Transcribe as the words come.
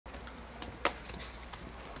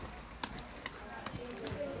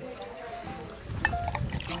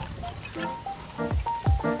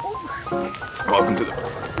Welcome to the...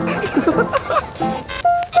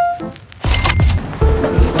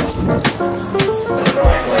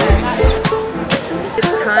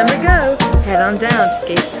 It's time to go. Head on down to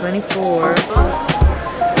gate 24.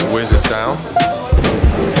 Whiz us down.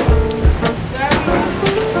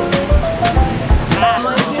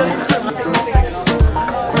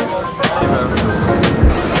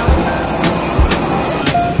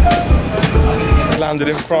 Landed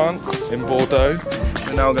in France, in Bordeaux.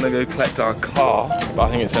 We're now gonna go collect our car, but I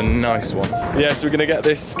think it's a nice one. Yeah, so we're gonna get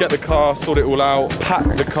the car, sort it all out, pack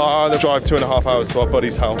the car, then drive 2.5 hours to our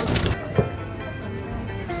buddy's house.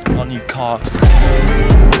 Our new car.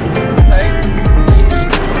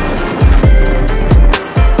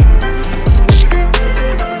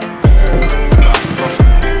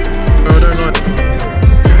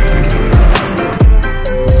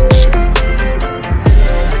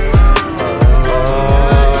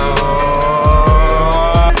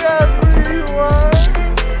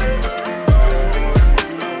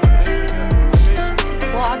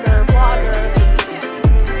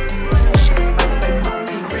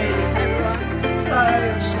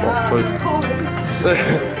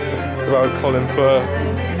 About Colin Firth.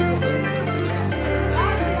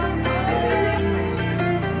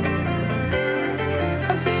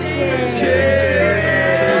 Cheers. Cheers.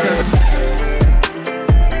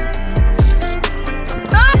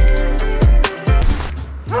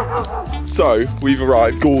 So we've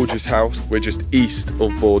arrived, gorgeous house. We're just east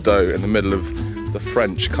of Bordeaux in the middle of the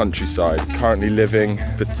French countryside. Currently living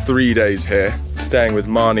for 3 days here, staying with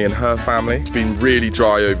Marnie and her family. It's been really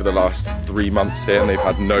dry over the last 3 months here and they've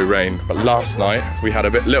had no rain. But last night we had a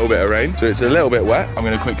little bit of rain, so it's a little bit wet. I'm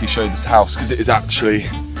gonna quickly show you this house because it is actually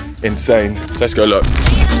insane. So let's go look.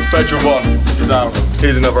 Bedroom 1 is out.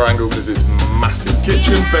 Here's another angle because it's massive.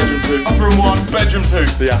 Kitchen, bedroom 2, bathroom 1, bedroom 2,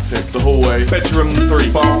 the attic, the hallway, bedroom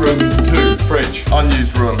 3, bathroom 2, fridge,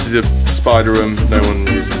 unused room. This is a spider room, no one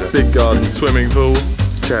uses it. Big garden, swimming pool,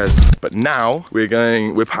 chairs. But now we're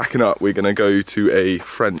packing up. We're gonna go to a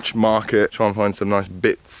French market, try and find some nice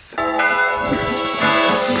bits.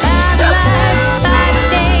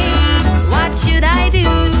 What should I do?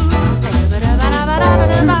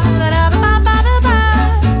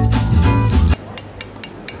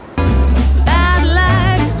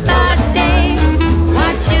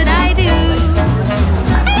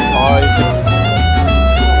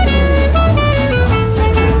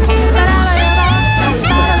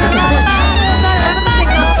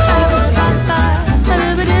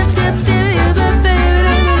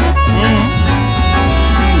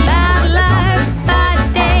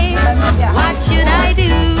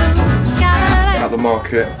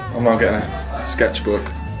 Market. I'm now getting a sketchbook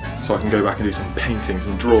so I can go back and do some painting,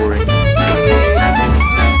 some drawing.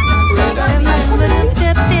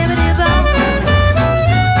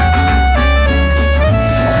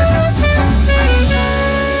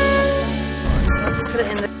 Put it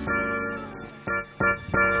in the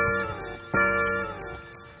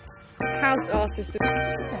house artist.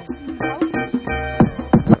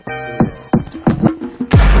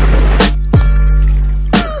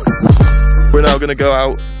 We're now gonna go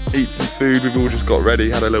out, eat some food. We've all just got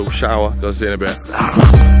ready, had a little shower. I'll see you in a bit.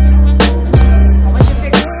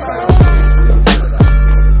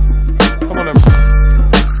 Come on then.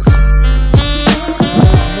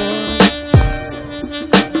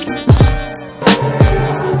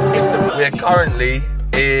 We're currently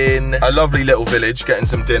in a lovely little village getting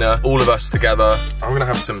some dinner, all of us together. I'm gonna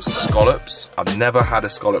have some scallops. I've never had a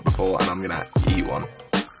scallop before and I'm gonna eat one.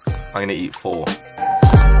 I'm gonna eat 4.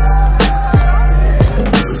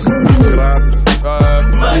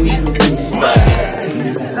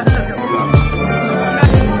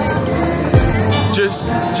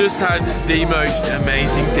 Just had the most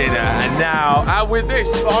amazing dinner and now out with this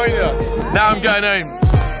behind us. Now I'm going home.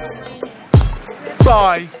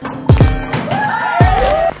 Bye.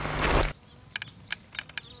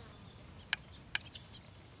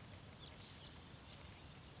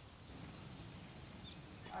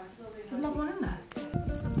 There's another one in there.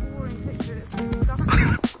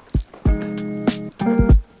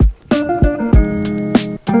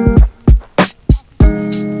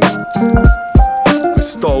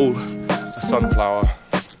 Stole a sunflower.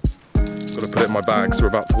 Got to put it in my bag, so we're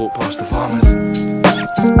about to walk past the farmers.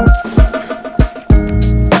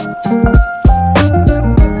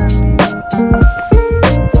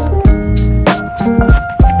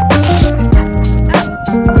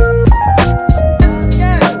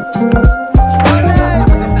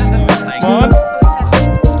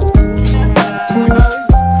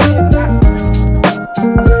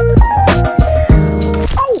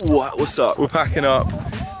 What's up? We're packing up.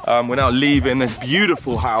 We're now leaving this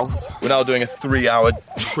beautiful house. We're now doing a 3-hour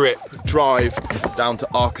drive down to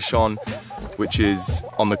Arcachon, which is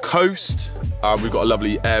on the coast. We've got a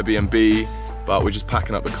lovely Airbnb, but we're just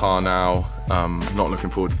packing up the car now. Not looking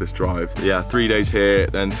forward to this drive. Yeah, 3 days here,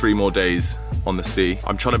 then 3 more days on the sea.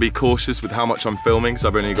 I'm trying to be cautious with how much I'm filming, because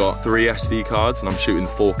I've only got 3 SD cards and I'm shooting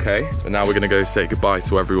 4K. But now we're gonna go say goodbye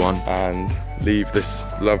to everyone and leave this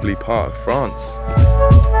lovely part of France.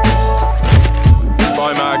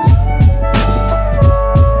 Bye, Mags.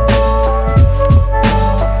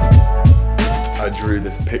 I drew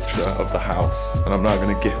this picture of the house and I'm now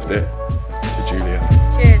gonna gift it to Julia.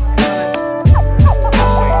 Cheers.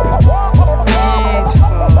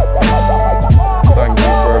 Thank you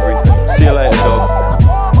for everything. See you later, dog.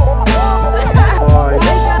 Bye.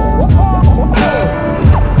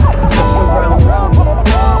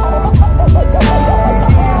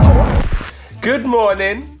 Good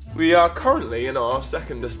morning. We are currently in our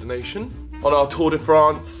second destination on our Tour de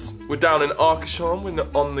France. We're down in Arcachon, we're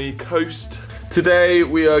on the coast. Today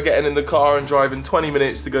we are getting in the car and driving 20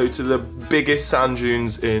 minutes to go to the biggest sand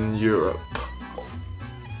dunes in Europe.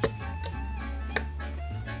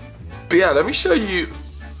 But yeah, let me show you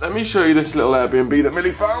this little Airbnb that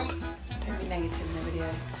Millie found. Don't be negative in the video.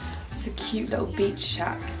 It's a cute little beach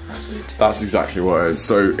shack. That's what it is. That's exactly what it is.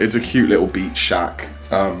 So it's a cute little beach shack,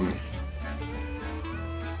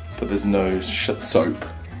 but there's no soap,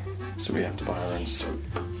 so we have to buy our own soap.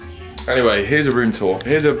 Anyway, here's a room tour.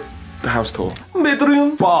 Here's the house tour.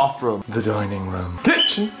 Bedroom, bathroom, the dining room,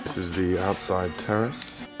 kitchen. This is the outside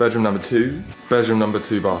terrace. Bedroom number 2. Bedroom number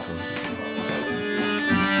 2 bathroom.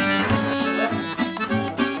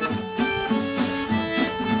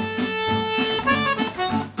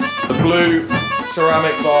 The blue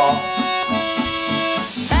ceramic bath.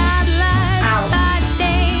 Bad life, bad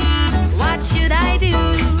day. What should I do?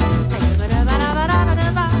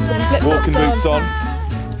 Walking boots on.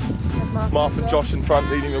 Martha and Josh in front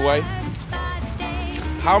leading the way.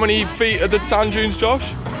 How many feet are the sand dunes,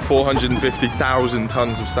 Josh? 450,000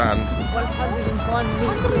 tons of sand. 101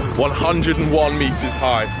 meters. 101 meters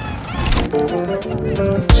high.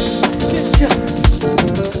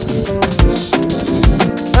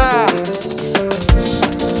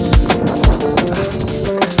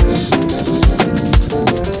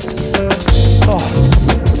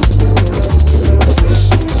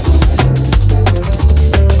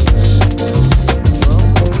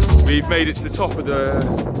 We've made it to the top of the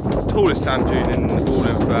tallest sand dune in all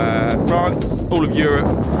of France, all of Europe.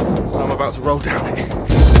 I'm about to roll down it.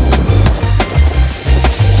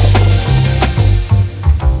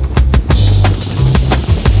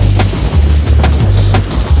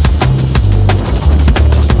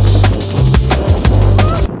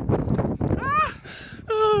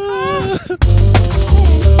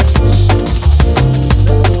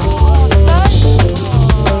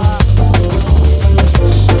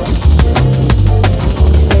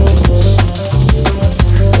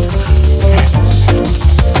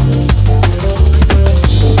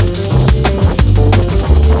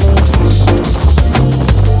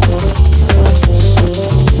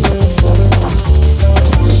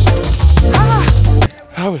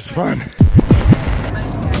 That was fun.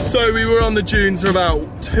 So we were on the dunes for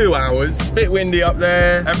about 2 hours. Bit windy up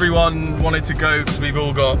there. Everyone wanted to go because we've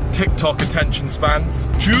all got TikTok attention spans.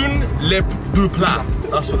 Dune Les Deux Plats.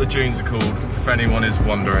 That's what the dunes are called, if anyone is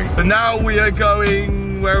wondering. So now we are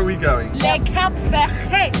going, where are we going? Les Cap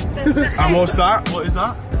Ferret. And what's that? What is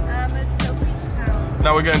that?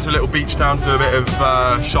 Now we're going to a little beach town to do a bit of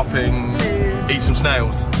shopping, eat some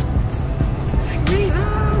snails.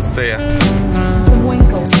 See ya.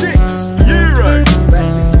 €6!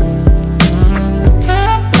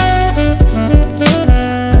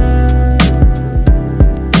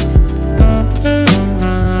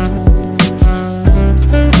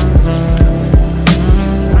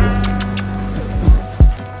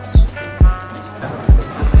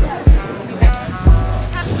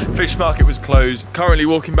 Fish market was closed. Currently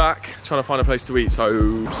walking back, trying to find a place to eat,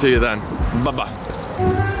 so see you then. Bye-bye.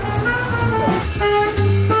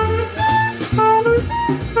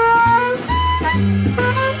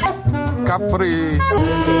 Caprice.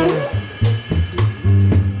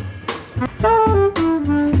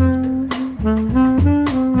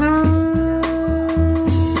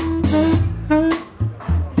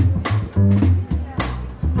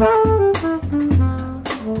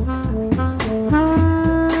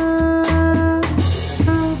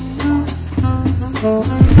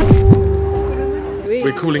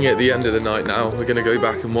 We're calling it the end of the night now. We're gonna go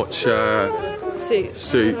back and watch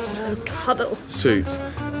Suits. And cuddle. Suits.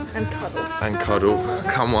 And cuddle. And cuddle.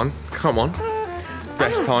 Come on, come on.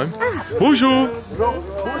 best time. Bonjour.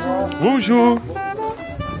 Bonjour.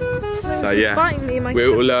 So yeah, Biting me in my we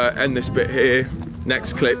will end this bit here.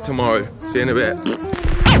 Next clip tomorrow. See you in a bit.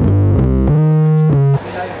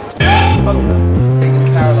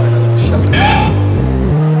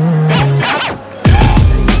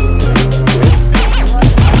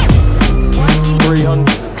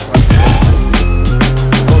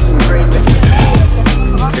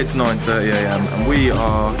 It's 9:30 AM and we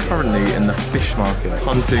are currently in the fish market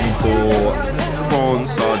hunting for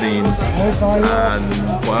prawns, sardines and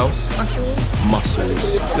what else? Mussels.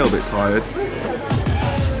 A little bit tired,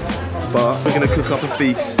 but we're going to cook up a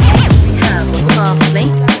feast. We have parsley,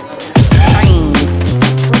 green.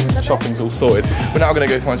 Shopping's all sorted. We're now going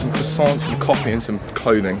to go find some croissants, some coffee and some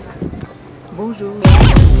clothing. Bonjour.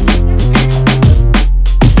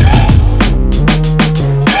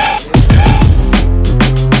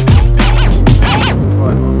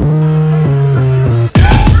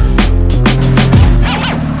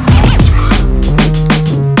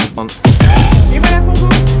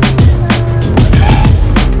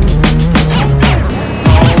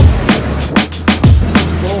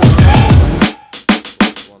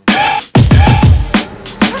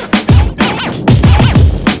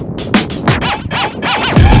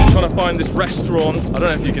 This restaurant, I don't know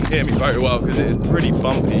if you can hear me very well because it is pretty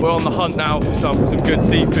bumpy. We're on the hunt now for some good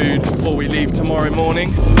seafood before we leave tomorrow morning.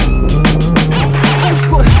 We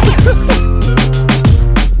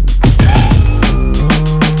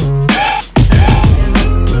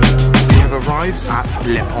have arrived at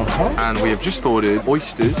Le Ponton and we have just ordered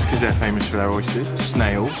oysters because they're famous for their oysters,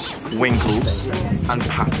 snails, winkles and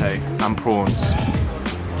pate and prawns.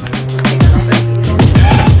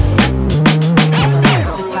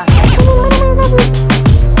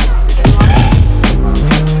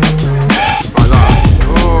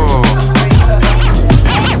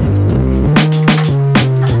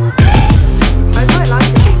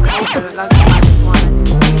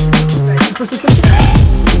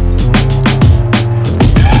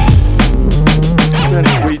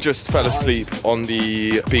 We just fell asleep on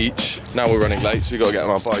the beach. Now we're running late, so we gotta get on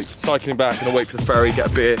our bike. Cycling back, gonna wait for the ferry, get a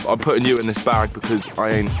beer. I'm putting you in this bag because I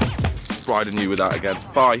ain't riding you with that again.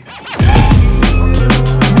 Bye.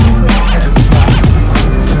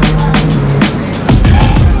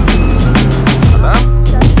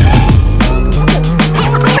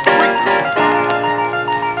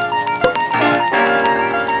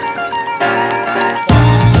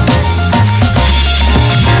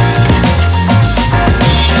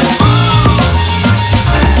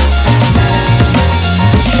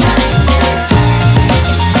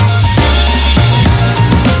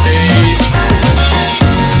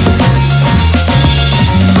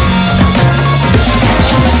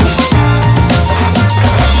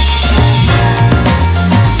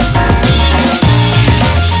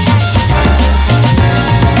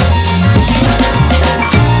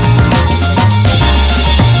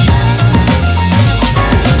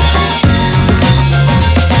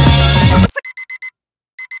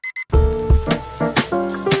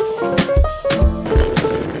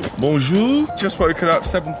 Bonjour, just woken up,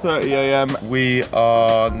 7:30 AM. We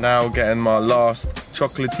are now getting my last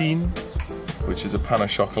chocolatine, which is a pain au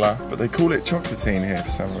chocolat, but they call it chocolatine here for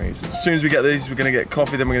some reason. As soon as we get these, we're gonna get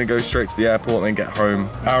coffee, then we're gonna go straight to the airport and then get home.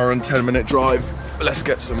 Hour and 10-minute drive. But let's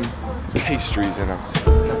get some pastries in us.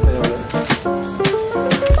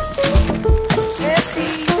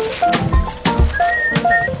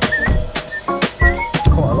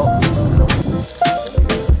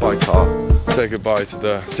 By car. Say goodbye to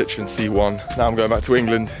the Citroen C1. Now I'm going back to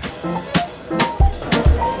England.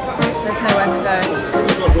 There's nowhere to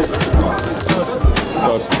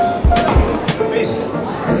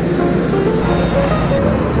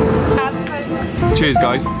go. Cheers,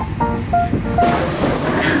 guys.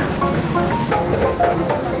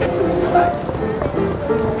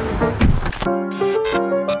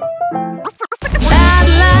 Bad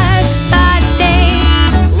life, bad day.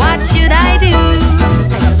 What should I do?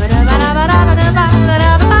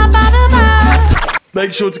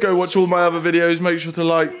 Make sure to go watch all my other videos. Make sure to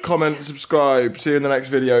like, comment, subscribe. See you in the next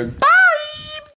video. Bye!